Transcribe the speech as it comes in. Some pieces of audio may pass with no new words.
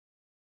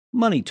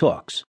Money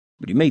talks,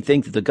 but you may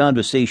think that the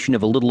conversation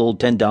of a little old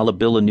 $10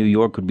 bill in New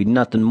York would be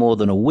nothing more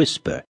than a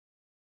whisper.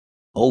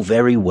 Oh,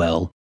 very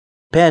well.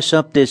 Pass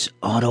up this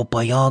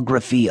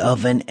autobiography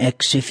of an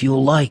ex if you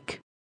like.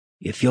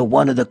 If you're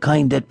one of the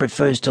kind that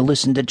prefers to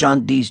listen to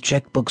John D's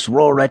checkbooks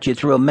roar at you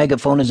through a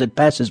megaphone as it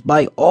passes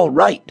by, all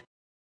right.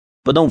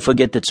 But don't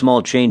forget that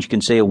small change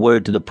can say a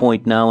word to the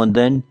point now and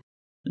then.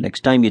 The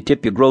next time you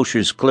tip your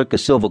grocer's clerk a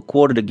silver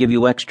quarter to give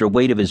you extra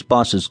weight of his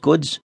boss's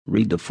goods,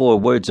 read the 4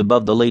 words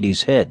above the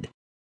lady's head.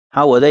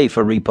 How are they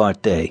for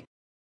repartee?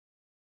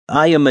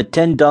 I am a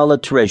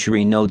 $10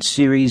 Treasury note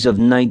series of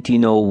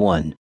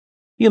 1901.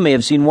 You may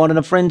have seen one in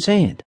a friend's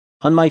hand.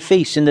 On my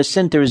face in the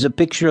center is a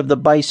picture of the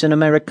bison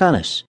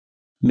americanus,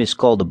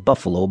 miscalled a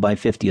buffalo by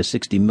 50 or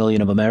 60 million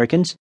of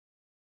Americans.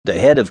 The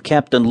head of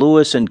Captain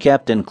Lewis and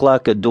Captain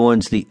Clark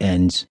adorns the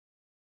ends.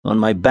 On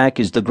my back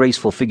is the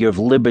graceful figure of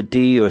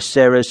Liberty or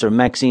Ceres or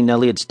Maxine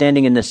Elliott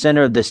standing in the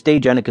center of the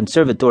stage on a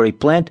conservatory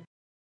plant.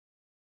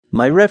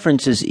 My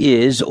references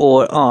is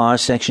or are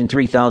Section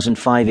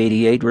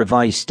 3588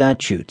 Revised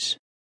Statutes.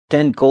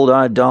 10 cold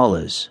hard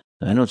dollars.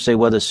 I don't say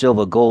whether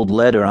silver, gold,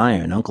 lead, or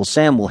iron. Uncle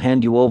Sam will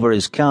hand you over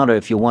his counter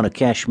if you want to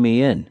cash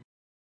me in.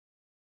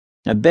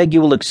 I beg you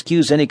will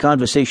excuse any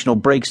conversational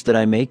breaks that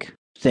I make.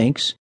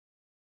 Thanks.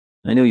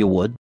 I knew you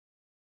would.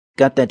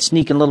 Got that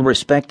sneaking little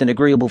respect and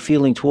agreeable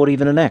feeling toward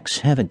even an ex,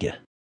 haven't you?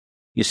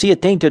 You see, a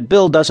tainted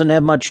bill doesn't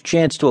have much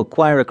chance to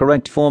acquire a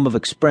correct form of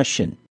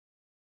expression.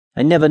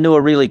 I never knew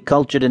a really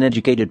cultured and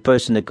educated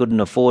person that couldn't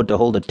afford to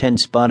hold a 10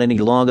 spot any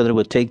longer than it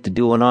would take to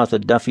do an Arthur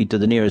Duffy to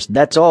the nearest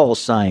 "that's all"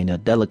 sign a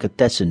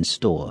delicatessen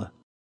store.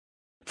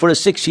 For a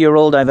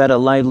 6-year-old, I've had a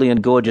lively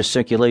and gorgeous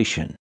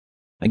circulation.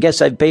 I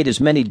guess I've paid as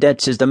many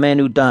debts as the man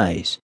who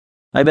dies.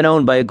 I've been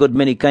owned by a good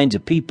many kinds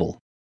of people.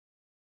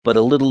 But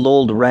a little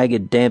old,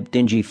 ragged, damp,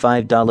 dingy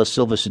 $5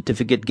 silver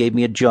certificate gave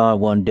me a jar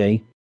one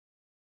day.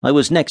 I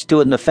was next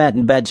to it in the fat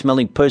and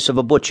bad-smelling purse of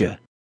a butcher.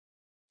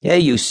 "Hey,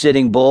 you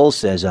sitting bull,"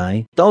 says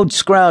I. "Don't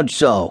scrouge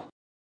so.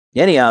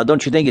 Anyhow,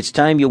 don't you think it's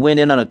time you went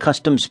in on a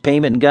customs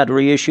payment and got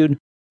reissued?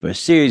 For a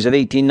series of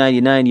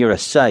 1899, you're a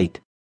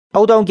sight."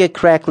 "Oh, don't get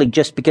crackly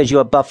just because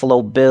you're a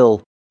Buffalo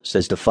Bill,"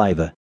 says the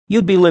fiver.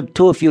 "You'd be limp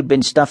too if you'd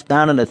been stuffed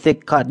down in a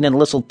thick cotton and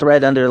listle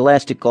thread under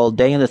elastic all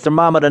day and the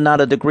thermometer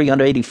not a degree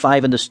under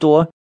 85 in the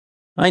store."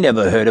 "I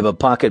never heard of a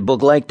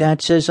pocketbook like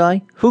that," says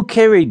I. "Who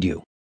carried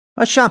you?"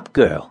 "A shop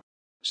girl,"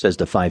 says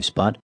the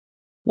 5-spot.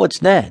 "What's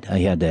that?" I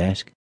had to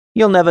ask.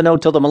 "You'll never know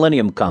till the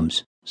millennium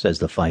comes," says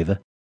the fiver.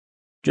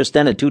 Just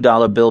then a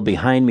 $2 bill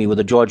behind me with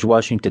a George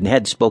Washington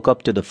head spoke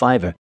up to the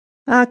fiver.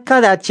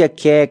 Cut out your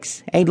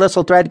kicks. Ain't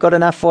listle thread good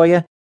enough for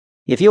you?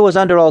 If you was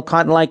under all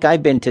cotton like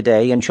I've been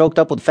today and choked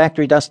up with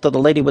factory dust till the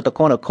lady with the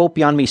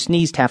cornucopia on me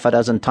sneezed half a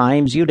dozen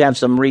times, you'd have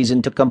some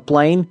reason to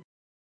complain."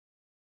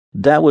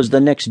 That was the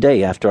next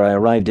day after I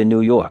arrived in New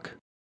York.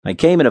 I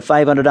came in a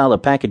 $500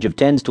 package of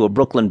 10s to a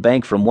Brooklyn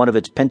bank from one of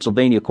its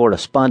Pennsylvania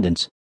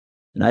correspondents,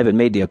 and I haven't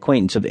made the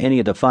acquaintance of any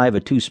of the 5 or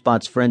 2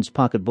 spots friends'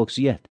 pocketbooks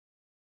yet.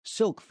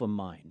 Silk for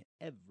mine,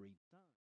 every